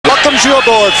welcomes you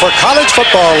aboard for College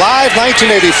Football Live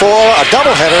 1984, a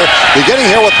doubleheader beginning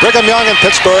here with Brigham Young in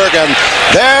Pittsburgh, and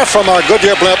there from our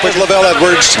Goodyear blimp with Lavelle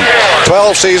Edwards.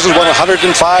 12 seasons, won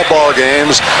 105 ball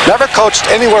games, never coached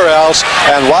anywhere else,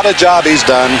 and what a job he's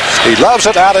done. He loves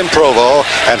it out in Provo,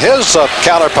 and his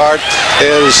counterpart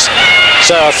is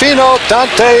Serafino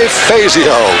Dante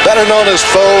Fazio, better known as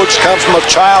Foge, comes from a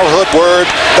childhood word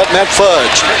that meant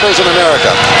fudge. In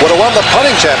America, would have won the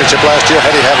punting championship last year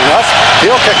had he had enough.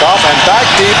 He'll kick off, and back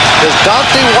deep is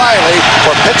Dante Wiley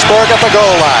for Pittsburgh at the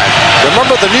goal line.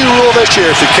 Remember the new rule this year: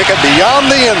 if you kick it beyond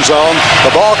the end zone,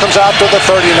 the ball comes out to the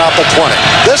 30, not the 20.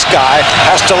 This guy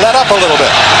has to let up a little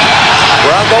bit.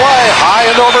 We're on the way, high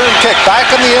and over and kick. Back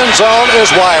in the end zone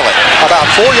is Wiley. About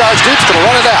 4 yards deep, going to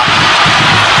run it out.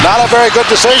 Not a very good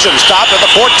decision. Stopped at the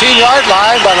 14-yard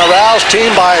line by an aroused team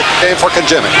for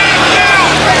Conjimmy.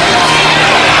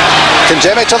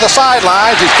 Conjimmy to the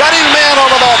sidelines. He's got his man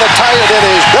over there. The tight end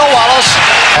is Bill Wallace.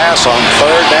 Pass on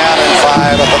 3rd down and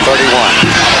 5 at the 31.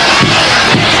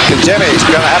 Conjimmy's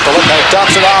going to have to look at it.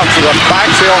 Dumps it off to the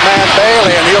backfield man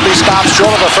Bailey, and he'll be stopped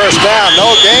short of the first down.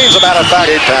 No gains, a matter of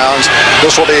fact, 8 pounds.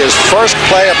 This will be his first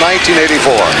play of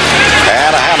 1984.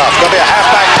 And a handoff. Going to be a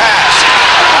halfback pass.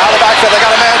 Out of the backfield, they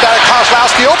got a man down at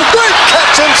Kozlowski. Open, great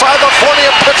catch inside the 40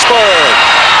 of Pittsburgh.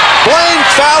 Blaine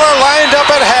Fowler lined up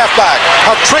at halfback.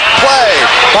 A trick play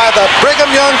by the Brigham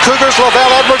Young Cougars.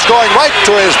 Lavelle Edwards going right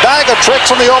to his bag of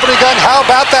tricks on the opening gun. How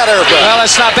about that, Irvin? Well,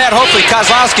 it's not bad. Hopefully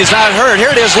Kozlowski's not hurt.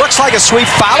 Here it is. Looks like a sweep.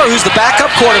 Fowler, who's the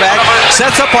backup quarterback,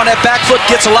 sets up on that back foot,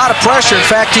 gets a lot of pressure. In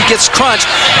fact, he gets crunched.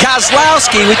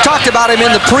 Kozlowski, we talked about him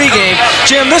in the pregame.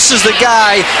 Jim, this is the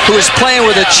guy who is playing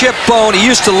with a chip bone. He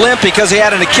used to limp because he had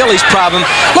an Achilles problem.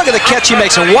 Look at the catch he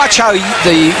makes, and watch how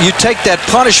you take that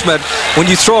punishment when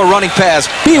you throw a running pass.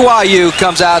 BYU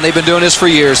comes out, and they've been doing this for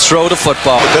years. Throw the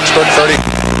football. The Pittsburgh 30.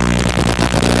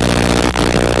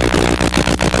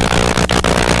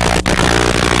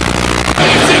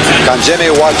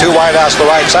 Conjimmy, 2 wide outs to the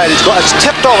right side. It's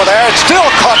tipped over there. It's still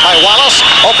caught by Wallace.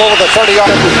 Up over the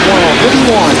 30-yard.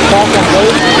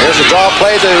 Here's a draw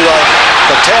play to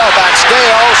the tailback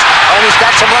Scales, and he's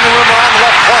got some running room around the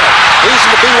left corner. He's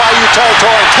in the BYU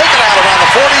territory. Take it out around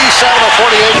the 47 or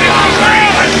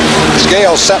 48.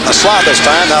 Scales setting the slot this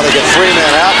time. Now they get 3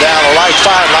 men out down the right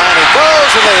sideline. He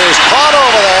goes, and it is caught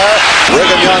over there.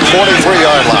 Brigham Young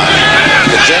 43-yard line.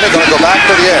 Conjimmy going to go back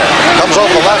to the air. Comes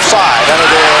over the left side, and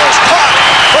it is caught.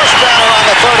 First down around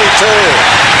the 32.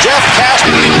 Jeff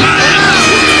Casper.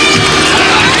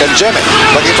 Conjimmy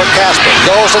looking for Casper.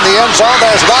 Goes in the end zone.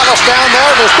 There's Wallace down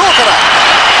there. There's broken up.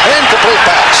 Incomplete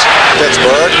pass.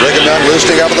 Pittsburgh. Brigham Young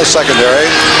loosening out of the secondary.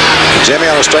 Conjimmy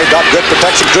on a straight up. Good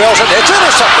protection. Drills it. It's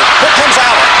intercepted. Here comes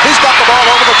Allen. He's got the ball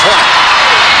over the 20.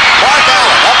 Mark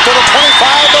Allen up to the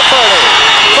 25 to 30.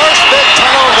 First big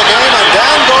turnover of the game, and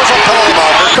down goes a penalty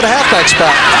marker. For the halfback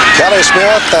spot. Kelly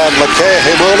Smith and McKay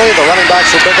Himuli, the running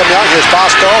backs for Brigham Young. Here's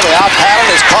Bosco. The out pattern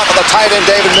is caught by the tight end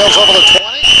David Mills over the 20.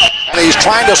 And he's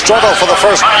trying to struggle for the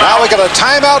first. Now we get a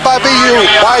timeout by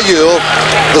BYU.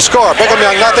 The score, Brigham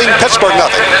Young nothing, Pittsburgh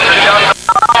nothing.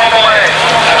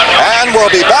 And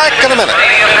we'll be back in a minute.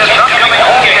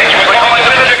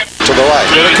 To the right.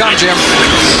 Here they come, Jim.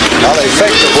 Now they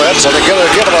fake the blitz, and they're going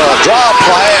to give it a draw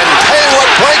play, and Haywood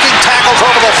breaking tackles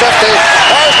over the 50.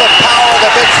 There's the power of the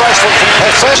big freshman from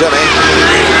Pittsburgh. Jimmy.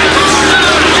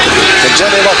 And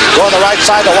Jimmy looking. Going the right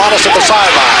side to Wallace at the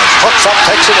sidelines. Hooks up,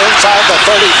 takes it inside the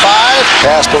 35.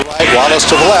 Casper right, Wallace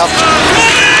to the left.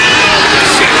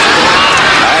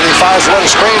 And he fires a little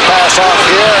screen pass off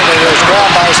here, and it is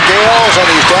grabbed by Scales, and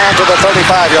he's down to the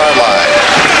 35-yard line.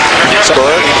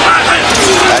 Pittsburgh.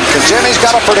 And Conjimmy's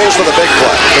got to produce with a big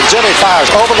play. Conjimmy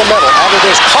fires over the middle, and it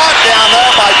is caught down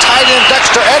there by tight end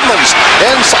Dexter Edmonds.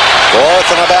 Inside. Fourth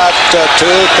and about 2.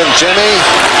 Conjimmy.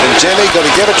 Conjimmy going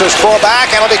to give it to his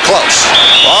fullback, and it'll be close.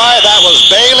 Boy, that was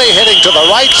Bailey hitting to the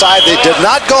right side. They did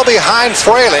not go behind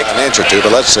Fraley. An inch or two,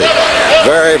 but let's see.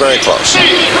 Very, very close.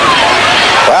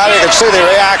 Well, you can see the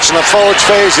reaction of Foge,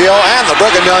 Fazio, and the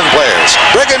Brigham Young players.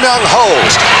 Brigham Young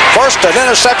holds. First, an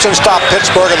interception stopped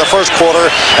Pittsburgh in the first quarter,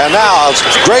 and now a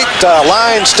great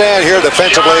line stand here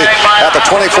defensively at the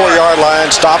 24-yard line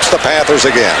stops the Panthers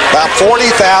again. About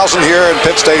 40,000 here in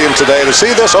Pitt Stadium today to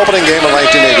see this opening game of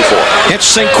 1984.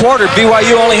 Interesting quarter.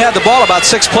 BYU only had the ball about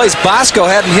 6 plays. Bosco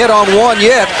hadn't hit on one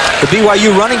yet. The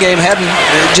BYU running game hadn't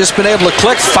just been able to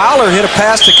click. Fowler hit a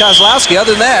pass to Kozlowski.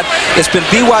 Other than that, it's been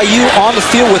BYU on the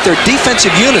field with their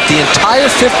defensive unit the entire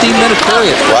 15-minute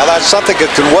period. Well, that's something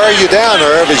that can wear you down,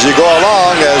 Irv, as you go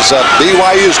along, as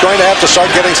BYU is going to have to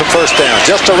start getting some first downs,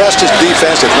 just to rest his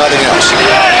defense, if nothing else.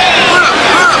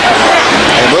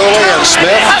 Himuli and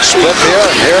Smith split here,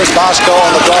 and here's Bosco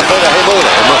on the draw play to Himuli.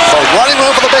 And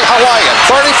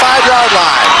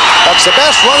It's the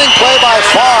best running play by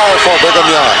far for Brigham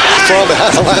Young. Thrown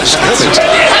behind the line of scrimmage.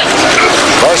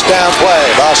 First down play.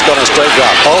 Bosco on a straight drop.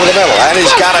 Over the middle. And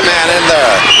he's got a man in there.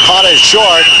 Caught it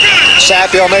short.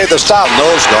 Sapio made the stop.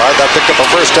 Nose guard. That picked up a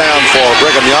first down for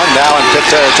Brigham Young. Now in pit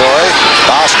territory.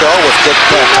 Bosco with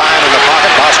good time in the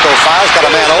pocket. Bosco fires. Got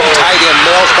a man open. Tight end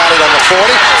Mills. Got it on the 40.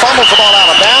 Fumbles the ball out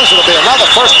of bounds. It'll be another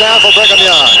first down for Brigham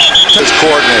Young. His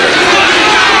coordinator.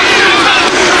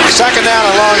 Second down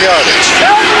and long yardage.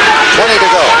 20 to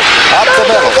go. Up the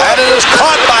middle. And it is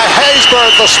caught by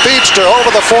Haysbert, the speedster,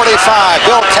 over the 45.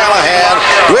 Bill Callahan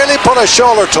really put a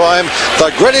shoulder to him.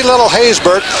 The gritty little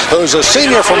Haysbert, who's a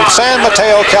senior from San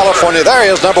Mateo, California. There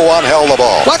he is, number one, held the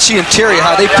ball. Watch the interior,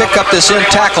 how they pick up this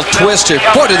in-tackle twister.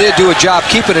 Boy, did they do a job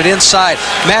keeping it inside.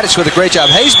 Maddox with a great job.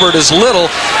 Haysbert is little,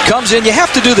 comes in. You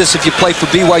have to do this if you play for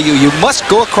BYU. You must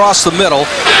go across the middle.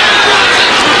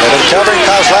 They've been covering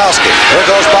Kozlowski. Here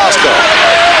goes Bosco.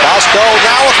 Bosco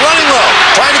now with running room.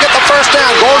 Trying to get the first down.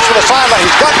 Goes for the sideline.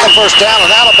 He's got the first down and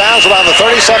out of bounds around the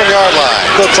 37-yard line.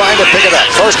 Still trying to pick it up.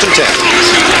 First and 10.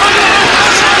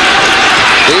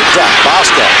 Deep drop.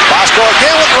 Bosco. Bosco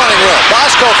again with running room.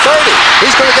 Bosco 30.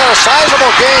 He's going to get a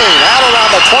sizable gain out around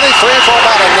the 23 for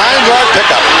about a 9-yard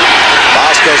pickup.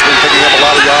 Bosco's been picking up a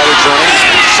lot of yardage running.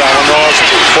 Salano's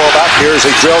fullback. Here's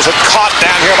he drills it. Caught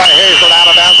down here by Haysbert, out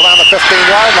of bounds around the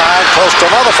 15-yard line. Close to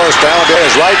another first down.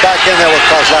 Is right back in there with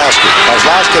Kozlowski.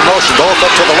 Kozlowski in motion. Both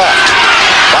up to the left.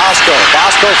 Bosco.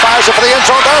 Bosco fires it for the end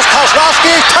zone. There's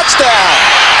Kozlowski. Touchdown.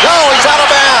 No, he's out of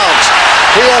bounds.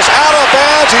 He is out of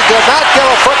bounds. He did not get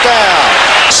a foot down.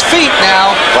 His feet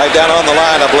now. Right down on the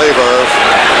line, I believe, Irv.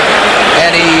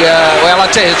 And he, well,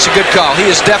 I'll tell you, it's a good call. He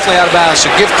is definitely out of bounds,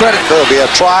 so give credit. It'll be a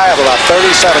try of about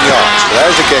 37 yards.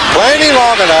 There's the kick. Plenty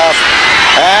long enough.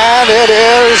 And it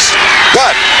is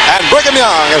good. And Brigham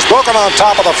Young is broken on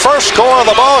top of the first score of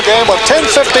the ball game with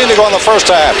 10:15 to go in the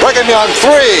first half. Brigham Young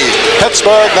 3,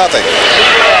 Pittsburgh nothing.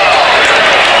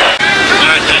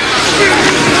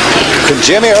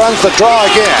 Jimmy runs the draw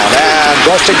again, and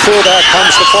busting through that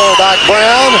comes the fullback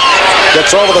Brown.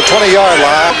 Gets over the 20-yard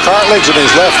line. Cartilage in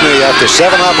his left knee after 7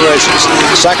 operations.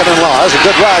 Second and long. That's a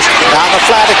good rush. Down the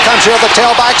flat it comes here. The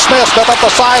tailback Smith. Smith up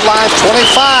the sideline.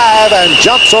 25 and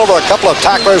jumps over a couple of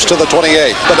tacklers to the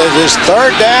 28. But it is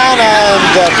third down and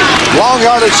long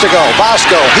yardage to go.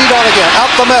 Bosco heat on again.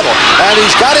 Up the middle. And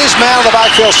he's got his man in the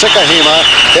backfield, Sikahima.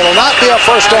 It'll not be a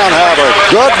first down, however.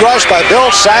 Good rush by Bill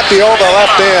Sapio, the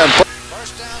left end.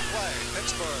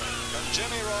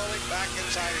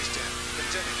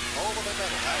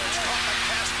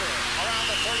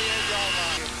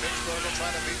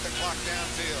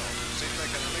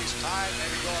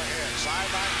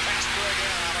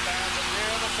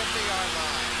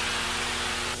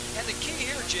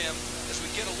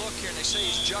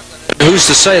 Who's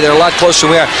to say they're a lot closer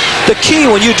than we are. The key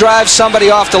when you drive somebody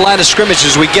off the line of scrimmage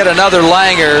is we get another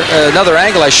another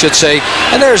angle, I should say,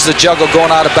 and there's the juggle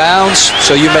going out of bounds,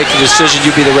 so you make the decision,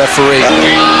 you be the referee.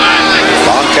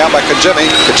 Long count by Kajimi.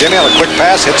 Kajimi on a quick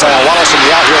pass, hits Wallace in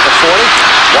the out here at the 40.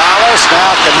 Wallace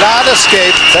now cannot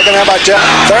escape, taken out by Jeff.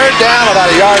 Third down,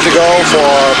 about a yard to go for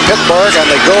Pittsburgh, and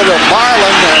they go to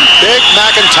Marlin and Big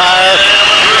McIntyre.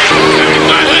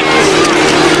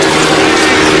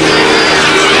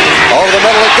 Over the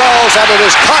middle it goes, and it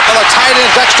is caught by the tight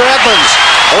end Dexter Edmonds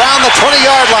around the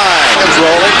 20-yard line. It's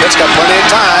rolling. Pitt's got plenty of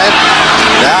time.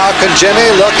 Now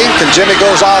Kajimi looking. Kajimi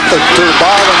goes out to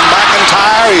Marlon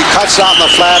McIntyre. He cuts out in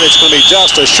the flat. It's going to be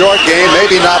just a short game,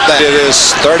 maybe not that. It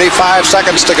is 35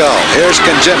 seconds to go. Here's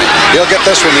Kajimi. He'll get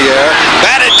this from the air.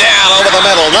 Batted down over the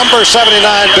middle. Number 79,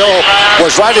 Bill,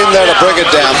 was right in there to bring it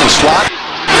down. The slot.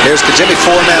 Here's Kajimi,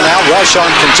 4-man out. Rush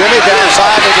on Kajimi.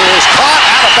 Downside. It is caught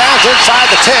out of bounds inside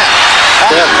the 10.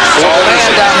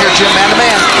 Man down here, Jim. Man to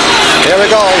man. Here we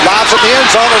go. Lobs in the end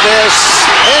zone. It is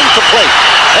incomplete.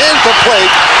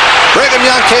 Incomplete. Brigham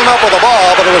Young came up with the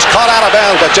ball, but it was caught out of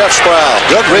bounds by Jeff Sproul.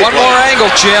 Good replay. One more angle,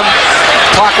 Jim.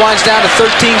 Clock winds down to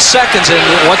 13 seconds, and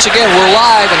once again, we're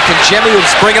live, and Kajimi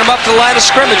was bringing him up to the line of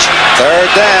scrimmage. Third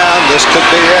down. This could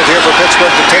be it here for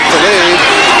Pittsburgh to take the lead.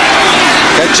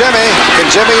 Kajimi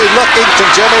looking,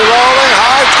 Kajimi rolling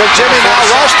hard. Kajimi now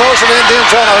rush, throws it in the end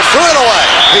zone, or threw it away.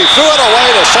 He threw it away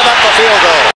to set up the field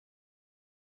goal.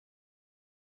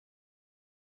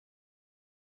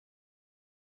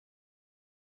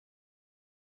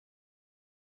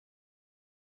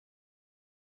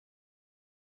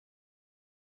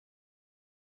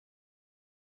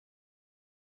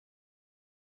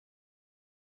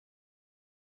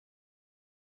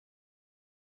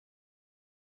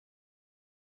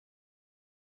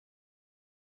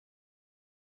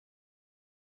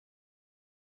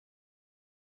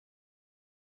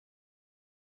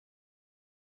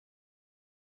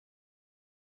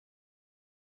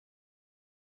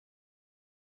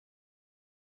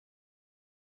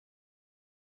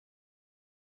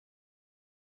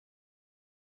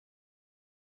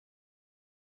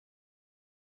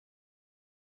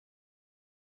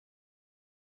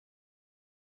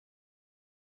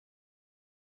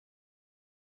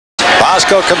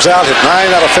 Bosco comes out, hit 9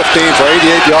 out of 15 for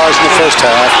 88 yards in the first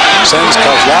half. Sends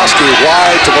Kozlowski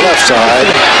wide to the left side.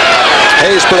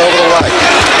 Haysbert over the right.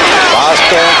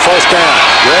 Bosco on first down.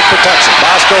 Good protection.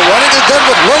 Bosco running it good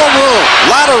with little room.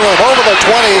 Lot of room over the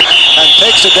 20 and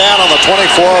takes it down on the 24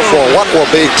 for what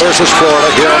will be versus Florida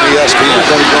here on ESPN.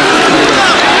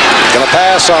 Going to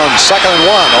pass on 2nd and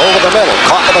 1 over the middle.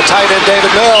 Caught with the tight end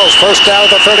David Mills. First down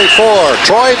at the 34.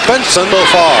 Troy Benson so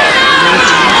far.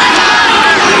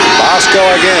 Bosco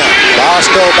again.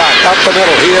 Bosco back up the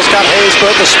middle. He has got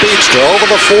Haysbert, the speedster, over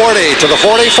the 40 to the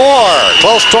 44.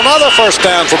 Close to another first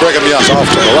down for Brigham Young. Off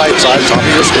to the right side, top of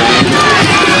your screen.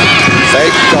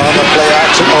 Fake on the play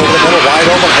action over the middle. Wide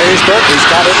open Haysbert. He's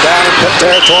got it down in pit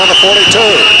territory on the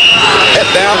 42. Hit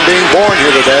down being born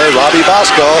here today. Robbie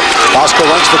Bosco. Bosco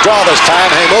runs the draw this time.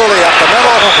 Haymuli up the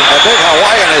middle. A big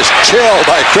Hawaiian is chilled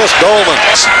by Chris Dolman.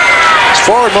 His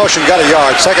forward motion got a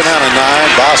yard. 2nd down and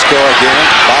 9. Bosco again.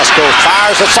 Bosco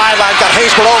fires the sideline. Got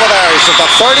Haysbert over there. He's at the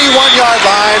 31-yard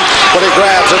line, but he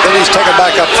grabs it. Then he's taken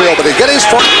back upfield. But he gets his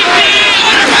foot.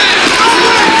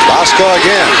 Bosco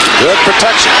again. Good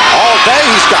protection. All day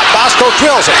he's got. Bosco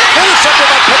drills it. Intercepted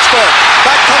by Pittsburgh.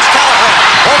 Back comes Callahan.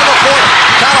 Over the 40.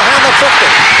 Callahan the 50.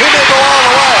 He may go all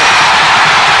the way.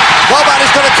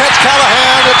 Nobody's going to catch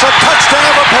Callahan. It's a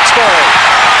touchdown for Pittsburgh.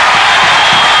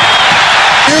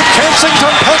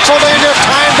 Kensington, Pennsylvania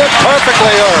timed it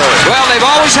perfectly. Well, they've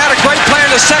always had a great player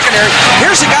in the secondary.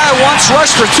 Here's a guy who once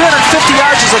rushed for 350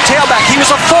 yards as a tailback. He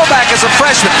was a fullback as a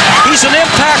freshman. He's an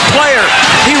impact player.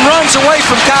 He runs away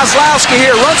from Kozlowski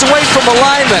here, runs away from a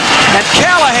lineman. And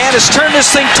Callahan has turned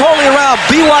this thing totally around.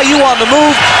 BYU on the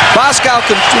move.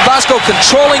 Bosco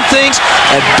controlling things.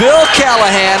 And Bill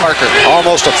Callahan.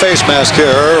 Almost a face mask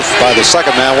here by the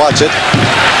second man. Watch it.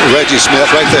 Reggie Smith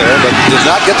right there, but did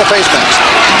not get the face mask.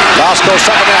 Bosco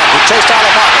 2nd down. He chased out of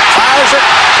the pocket. Fires it.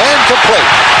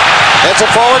 Incomplete. It's a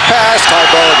forward pass. Tie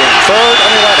ball again. 3rd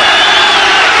and 11.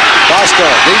 Bosco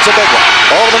needs a big one.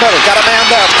 Over the middle. Got a man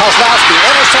there. Kozlowski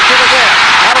intercepted again.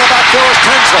 Out of the backfield is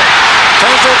Tinsley.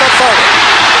 Tinsley at the 30.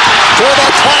 To the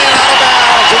 20 and out of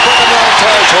bounds. To Brigham Young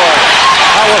territory.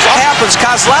 What happens?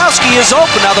 Kozlowski is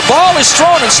open. Now the ball is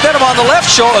thrown instead of on the left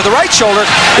shoulder, the right shoulder.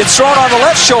 It's thrown on the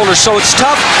left shoulder, so it's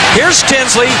tough. Here's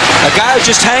Tinsley, a guy who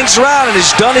just hangs around and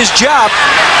has done his job.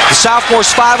 The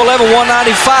sophomore's 5'11",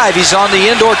 195. He's on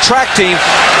the indoor track team.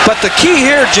 But the key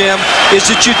here, Jim, is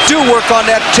that you do work on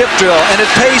that tip drill, and it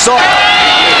pays off.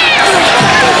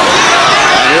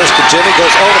 And here's Jimmy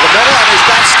goes over the middle, and he's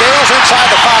got Scales inside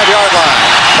the 5-yard line.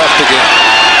 Left again.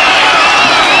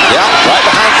 Yeah, right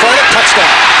behind Fraley,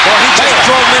 touchdown. Well, he just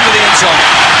drove him into the end zone.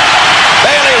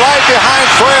 Bailey right behind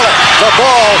Fraley. The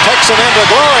ball takes him into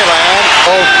glory land.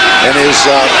 In his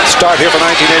start here for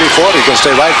 1984, he's going to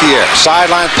stay right at the air.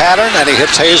 Sideline pattern, and he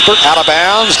hits Haysbert out of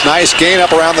bounds. Nice gain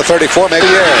up around the 34, maybe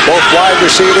the air. Both wide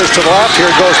receivers to the left. Here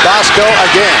goes Bosco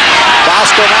again.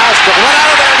 Bosco now is going to run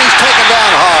out of there, and he's taken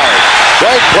down hard.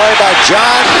 Great play by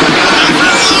John.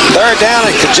 3rd down,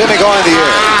 and Jimmy going in the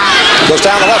air. Goes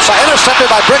down the left side, intercepted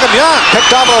by Brigham Young.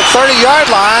 Picked up on the 30-yard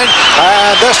line,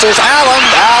 and this is Allen.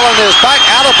 Allen is back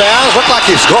out of bounds. Looked like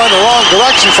he's going the wrong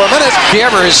direction for a minute.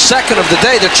 Ever his 2nd of the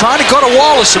day. They're trying to go to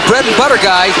Wallace, the bread and butter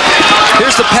guy.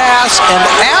 Here's the pass, and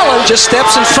Allen just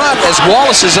steps in front as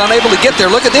Wallace is unable to get there.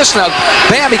 Look at this now.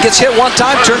 Bam, he gets hit one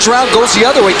time, turns around, goes the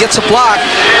other way, gets a block.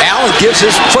 Allen gives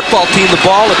his football team the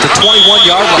ball at the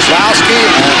 21-yard line. Kozlowski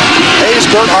and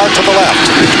Haysbert are to the left.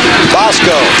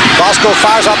 Bosco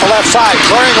fires out the left side,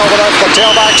 clearing over there for the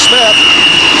tailback Smith.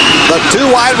 The 2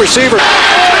 wide receivers.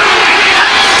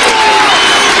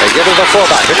 They give it to the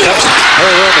fullback. Here comes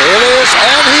Haymuli. It is,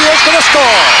 and he is going to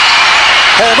score.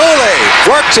 Haymuli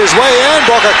works his way in,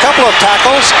 broke a couple of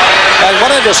tackles, and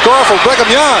went in to score for Brigham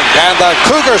Young. And the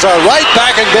Cougars are right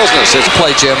back in business. It's a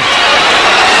play, Jim.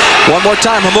 One more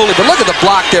time, Haymuli. But look at the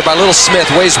block there by Little Smith.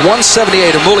 Weighs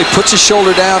 178. Haymuli puts his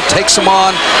shoulder down, takes him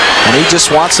on, and he just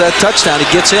wants that touchdown. He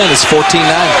gets in. It's 14-9.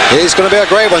 He's going to be a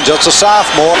great one, just a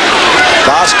sophomore.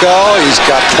 Bosco, he's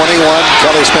got 21.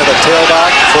 Kelly Smith at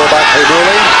tailback, fullback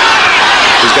Haymuli.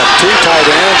 He's got 2 tight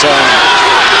ends, and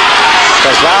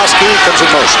Kozlowski comes in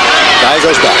motion. Now he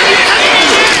goes back.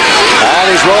 And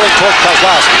he's rolling toward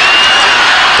Kozlowski.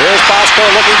 Here's Bosco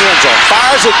looking in the end zone.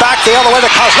 Fires it back the other way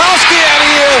to Kozlowski, and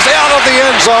he is out of the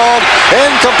end zone.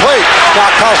 Incomplete.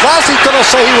 Now Kozlowski's going to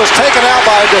say he was taken out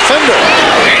by a defender.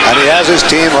 And he has his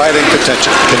team right in contention.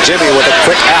 Jimmy with a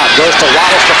quick out. Goes to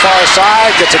Wallace the far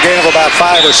side. Gets a gain of about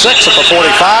 5 or 6 at the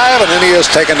 45. And then he is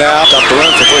taken down up the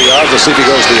rim for 3 yards. Let's see if he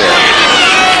goes to the air.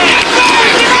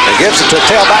 They give gives it to a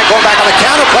tailback, going back on the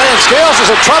counter play, and Scales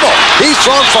is in trouble. He's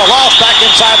thrown for a loss back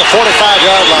inside the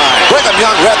 45-yard line. Brigham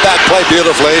Young read that play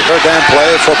beautifully. Third down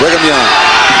play for Brigham Young.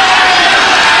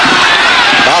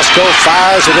 Bosco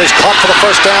fires. It is caught for the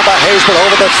first down by Haysbert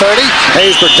over the 30.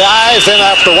 Haysbert dives in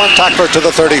after one tackler to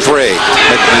the 33.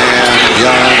 McMahon,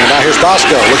 Young, and now here's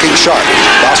Bosco looking sharp.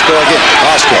 Bosco again.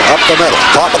 Bosco up the middle.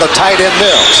 Top of the tight end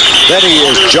Mills. Then he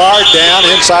is jarred down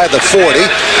inside the 40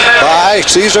 by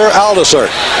Cesar Aldisert.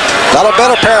 Not a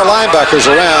better pair of linebackers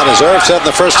around, as Irv said in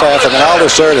the first half, and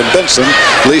Aldisert and Benson,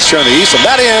 at least here in the East. And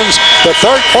that ends the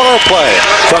third quarter play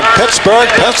from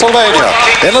Pittsburgh, Pennsylvania.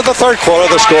 Into the third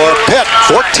quarter, the score, Pitt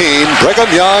 14,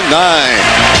 Brigham Young 9.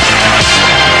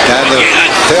 And the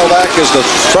tailback is the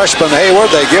freshman Hayward.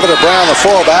 They give it to Brown, the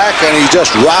fullback, and he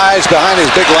just rides behind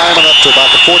his big lineman up to about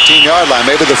the 14-yard line,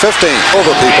 maybe the 15.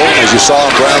 Over people, as you saw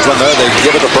in Brown's one there, they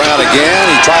give it to Brown again.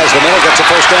 He tries the middle, gets a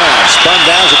first down. Spun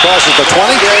down, crosses the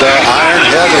 20. The iron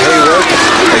head to Hayward.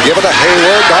 They give it to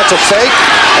Hayward. That's a fake.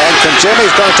 And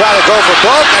Jimmy's going to try to go for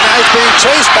broke, and now he's being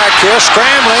chased back here,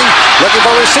 scrambling, looking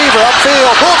for a receiver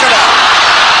upfield. Broke it out.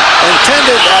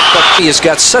 Intended at the... He has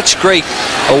got such great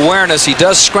awareness. He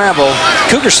does scramble.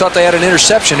 Cougars thought they had an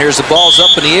interception here as the ball's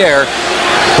up in the air.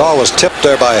 Ball was tipped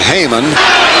there by Heyman.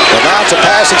 But now it's a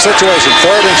passing situation.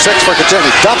 3rd and 6 for Jimmy.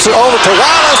 Dumps it over to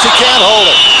Wallace. He can't hold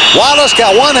it. Wallace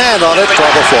got one hand on it.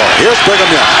 Trouble for him. Here's Brigham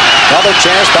Young. Another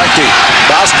chance back deep.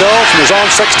 Bosco from his own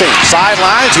 16.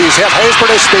 Sidelines. He's hit Haysbert,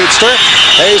 his speedster.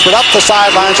 Haysbert up the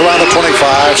sidelines around the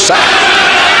 25.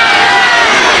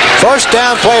 First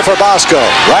down play for Bosco.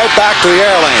 Right back to the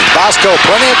air lane. Bosco,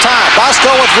 plenty of time. Bosco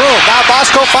with room. Now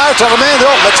Bosco fires to the man.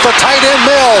 It's the tight end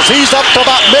Mills. He's up to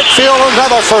about midfield.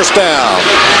 Another first down.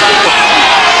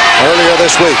 Earlier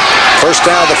this week. First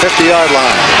down at the 50-yard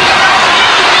line.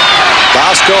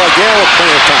 Bosco again with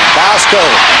plenty of time. Bosco.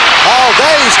 All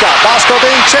day he's got Bosco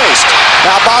being chased.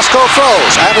 Now Bosco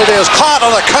throws. And it is caught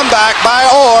on a comeback by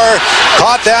Orr.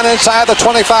 Caught down inside the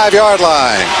 25-yard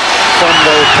line. From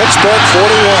the Pittsburgh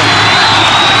 41.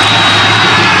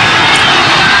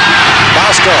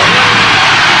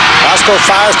 Bosco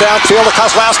fires downfield to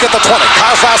Kozlowski at the 20.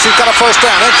 Kozlowski's got a first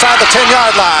down inside the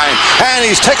 10-yard line. And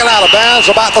he's taken out of bounds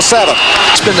about the 7.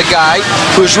 It's been the guy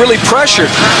who's really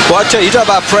pressured. Well, I tell you, you talk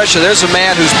about pressure. There's a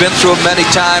man who's been through it many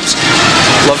times.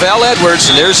 Lavelle Edwards,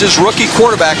 and there's his rookie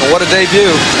quarterback, and what a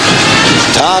debut.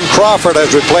 Tom Crawford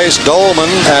has replaced Dolman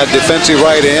at defensive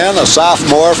right end, a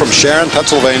sophomore from Sharon,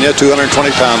 Pennsylvania,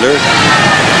 220-pounder.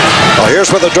 Well,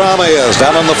 here's where the drama is,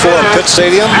 down on the floor of Pitt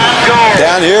Stadium.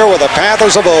 Down here where the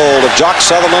Panthers of old, of Jock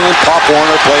Sutherland and Pop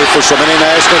Warner, played for so many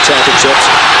national championships.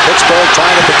 Pittsburgh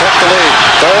trying to protect the lead.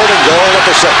 3rd and goal at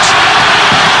the 6.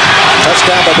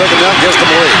 Touchdown by Brigham Young gives them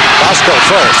the lead. Bosco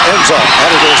throws, end zone,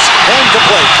 and it is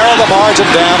incomplete. Narrow the margin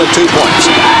down to 2 points.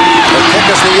 The kick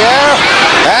is in the air,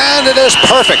 and it is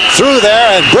perfect through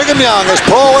there, and Brigham Young is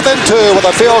pulled within 2 with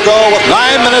a field goal with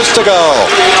 9 minutes to go.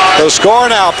 The score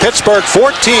now, Pittsburgh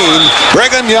 14,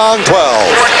 Brigham Young 12.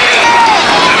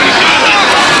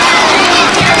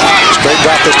 Straight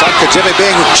drop this time. Jimmy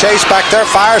being chased back there,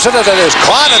 fires it, and it is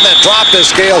caught and then dropped his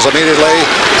scales immediately.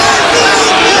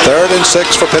 3rd and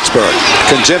 6 for Pittsburgh.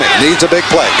 Jimmy needs a big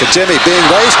play. Jimmy being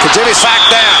raced. Jimmy sacked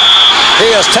down. He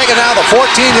has taken down the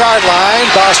 14-yard line.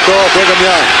 Bosco, Brigham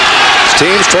Young. His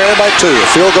team's trailing by 2. A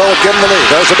field goal would give him the lead.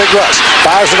 There's a big rush.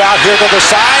 Fires it out here to the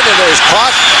side, and it is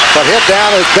caught, but hit down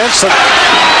is Benson.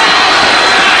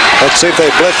 Let's see if they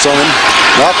blitz on him.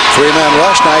 Nope, 3-man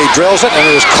rush. Now he drills it, and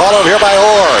it is caught over here by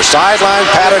Orr. Sideline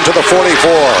pattern to the 44.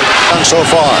 So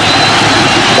far.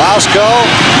 Bosco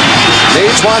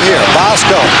needs one here.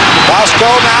 Bosco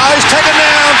now he's taken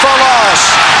down for a loss.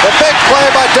 The big play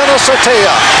by Dennis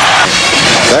Satia.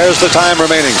 There's the time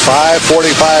remaining.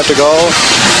 5:45 to go.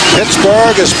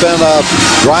 Pittsburgh has been a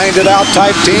grinded-out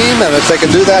type team, and if they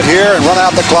can do that here and run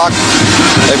out the clock,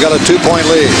 they've got a 2-point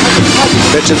lead.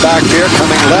 Pitch it back here,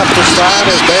 coming left this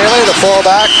time is Bailey, the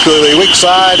fullback. To the weak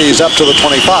side, he's up to the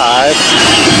 25.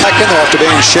 Back in there after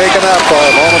being shaken up a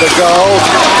moment ago.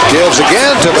 Gives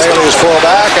again to Bailey's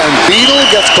fullback, and Beadle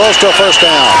gets close to a first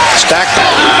down. Stacked.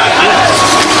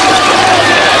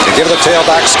 They give the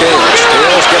tailback Scales.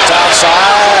 Scales gets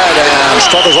outside and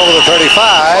struggles over the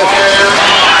 35.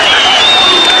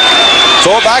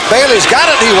 So back. Bailey's got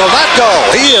it. He will not go.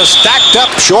 He is stacked up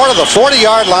short of the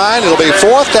 40-yard line. It'll be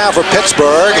 4th down for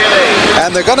Pittsburgh,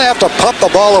 and they're going to have to pump the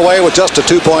ball away with just a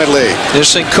 2-point lead.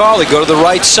 Interesting call. They go to the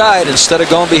right side instead of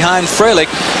going behind Freilich.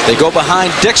 They go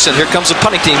behind Dixon. Here comes the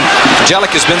punting team.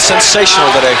 Jellick has been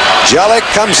sensational today. Jellick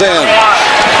comes in.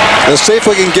 Let's see if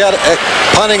we can get a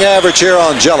punting average here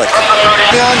on Jellick.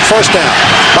 Young, first down.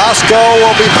 Bosco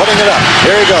will be putting it up.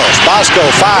 Here he goes. Bosco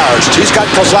fires. He's got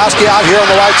Kozlowski out here on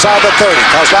the right side of the 30.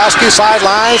 Kozlowski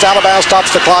sidelines. Alabama stops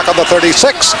the clock on the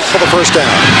 36 for the first down.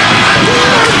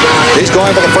 He's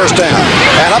going for the first down.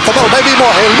 And up the middle, maybe more.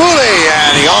 Heimuli,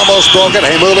 and he almost broke it.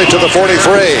 Heimuli to the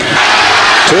 43.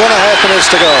 2.5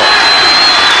 minutes to go.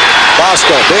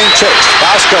 Bosco being chased.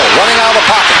 Bosco running out of the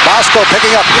pocket. Bosco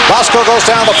picking up. Bosco goes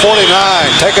down to 49.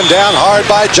 Taken down hard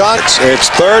by John. It's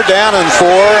 3rd down and 4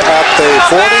 at the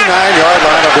 49-yard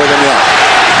line of Brigham Young.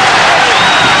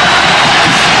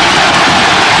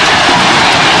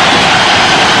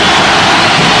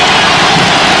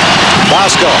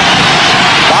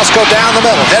 Bosco down the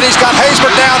middle. Then he's got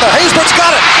Haysbert down there. Haysbert's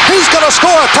got it. He's going to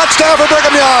score a touchdown for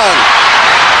Brigham Young.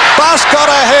 Bosco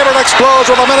to Haybert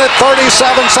explodes with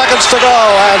 1:37 seconds to go.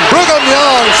 And Brigham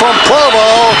Young from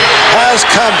Provo has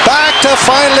come back to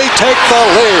finally take the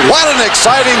lead. What an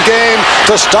exciting game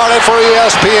to start it for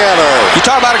ESPN. You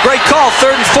talk about a great call,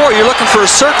 3rd and 4. You're looking for a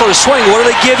circle to swing. What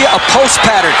do they give you? A post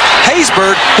pattern.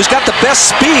 Haysbert, who's got the best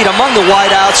speed among the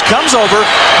wideouts, comes over,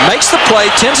 makes the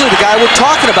play. Tinsley, the guy we're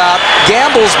talking about,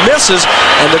 gambles, misses,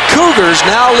 and the Cougars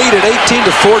now lead at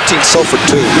 18-14. So for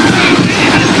 2.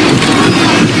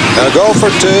 Gonna go for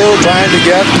 2, trying to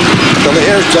get.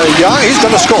 Here's Young. He's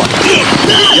going to score.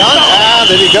 Young,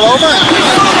 did he get over?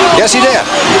 Yes, he did.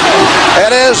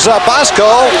 It is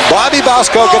Bosco. Bobby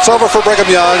Bosco gets over for Brigham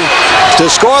Young to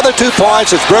score the 2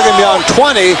 points. It's Brigham Young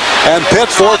 20 and Pitt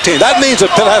 14. That means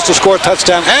that Pitt has to score a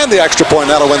touchdown and the extra point.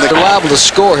 That'll win the game. They're liable to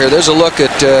score here. There's a look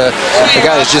at the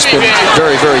guy who's just been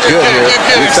very, very good here.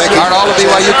 Aren't all the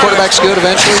BYU quarterbacks good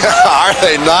eventually? Are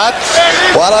they not?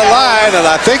 What a line, and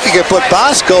I think you can put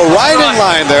Bosco right in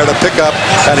line there to pick up,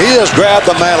 and he has grabbed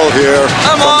the mantle here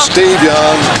from Steve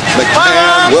Young,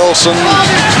 McMahon, Wilson.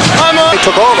 He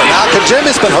took over. Now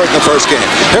Jimmy's been hurt in the first game.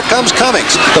 Here comes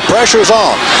Cummings. The pressure's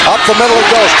on. Up the middle it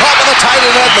goes. Caught with the tight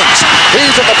end Edmonds.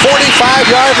 He's at the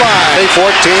 45-yard line.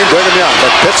 14, Brigham Young.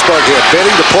 But Pittsburgh here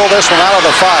bidding to pull this one out of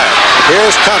the fire.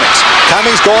 Here's Cummings.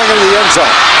 Cummings going into the end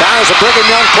zone. Down is a Brigham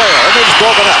Young player. Edmonds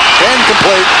broken up.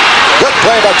 Incomplete. Good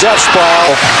play by Jeff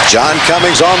Sproul. John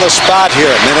Cummings on the spot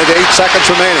here.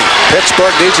 1:08 remaining.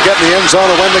 Pittsburgh needs to get in the end zone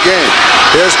to win the game.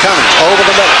 Here's Cummings over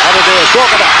the middle. Is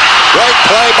broken up. Great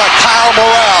play by Kyle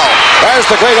Morrell. There's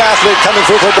the great athlete coming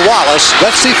through for Wallace.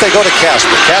 Let's see if they go to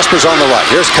Casper. Casper's on the right.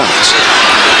 Here's Cummings.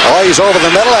 Oh, he's over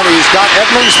the middle, and he's got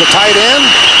Edmonds, the tight end.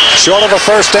 Short of a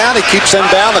first down. He keeps him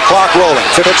down. The clock rolling.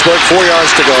 Pittsburgh 4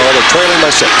 yards to go. They're trailing by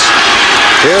 6.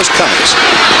 Here's Cummings.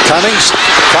 Cummings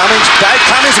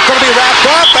is going to be wrapped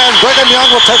up, and Brigham Young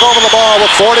will take over the ball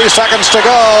with 40 seconds to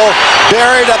go.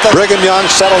 Buried at the Brigham Young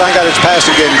settled and got his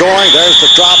passing game going. There's the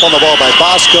drop on the ball by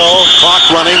Bosco. Clock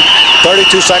running.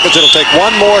 32 seconds. It'll take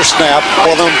one more snap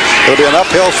for them. It'll be an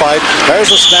uphill fight.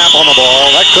 There's a snap on the ball.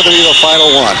 That could be the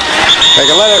final one. They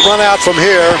can let it run out from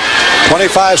here.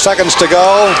 25 seconds to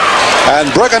go. And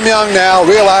Brigham Young now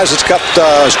realizes it's got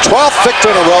his 12th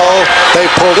victory in a row. They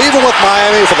pulled even with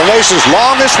Miami for the nation's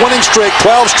longest winning streak,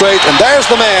 12 straight. And there's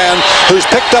the man who's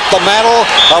picked up the mantle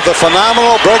of the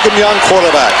phenomenal Brigham Young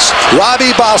quarterbacks.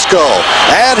 Robbie Bosco.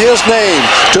 Add his name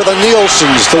to the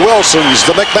Nielsens, the Wilsons,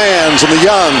 the McMahons, and the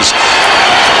Youngs.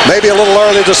 Maybe a little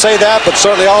early to say that, but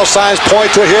certainly all signs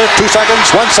point to it here. 2 seconds,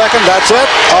 1 second, that's it.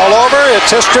 All over. It's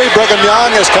history. Brigham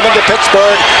Young has come into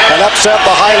Pittsburgh and upset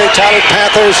the highly touted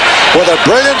Panthers with a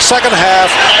brilliant second half,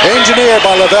 engineered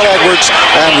by Lavelle Edwards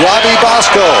and Robbie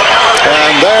Bosco.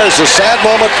 And there's a sad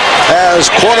moment as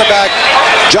quarterback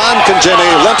John Congemi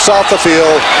limps off the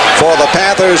field for the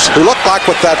Panthers, who looked like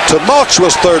with that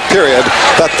tumultuous third period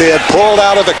that they had pulled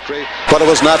out a victory, but it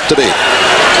was not to be.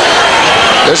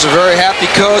 There's a very happy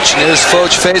coach, and here's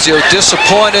Foch Fazio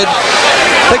disappointed.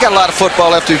 They got a lot of football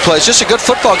left to be played. Just a good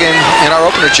football game in our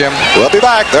opener, Jim. We'll be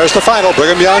back. There's the final.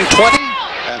 Brigham Young 20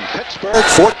 and Pittsburgh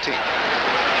 14.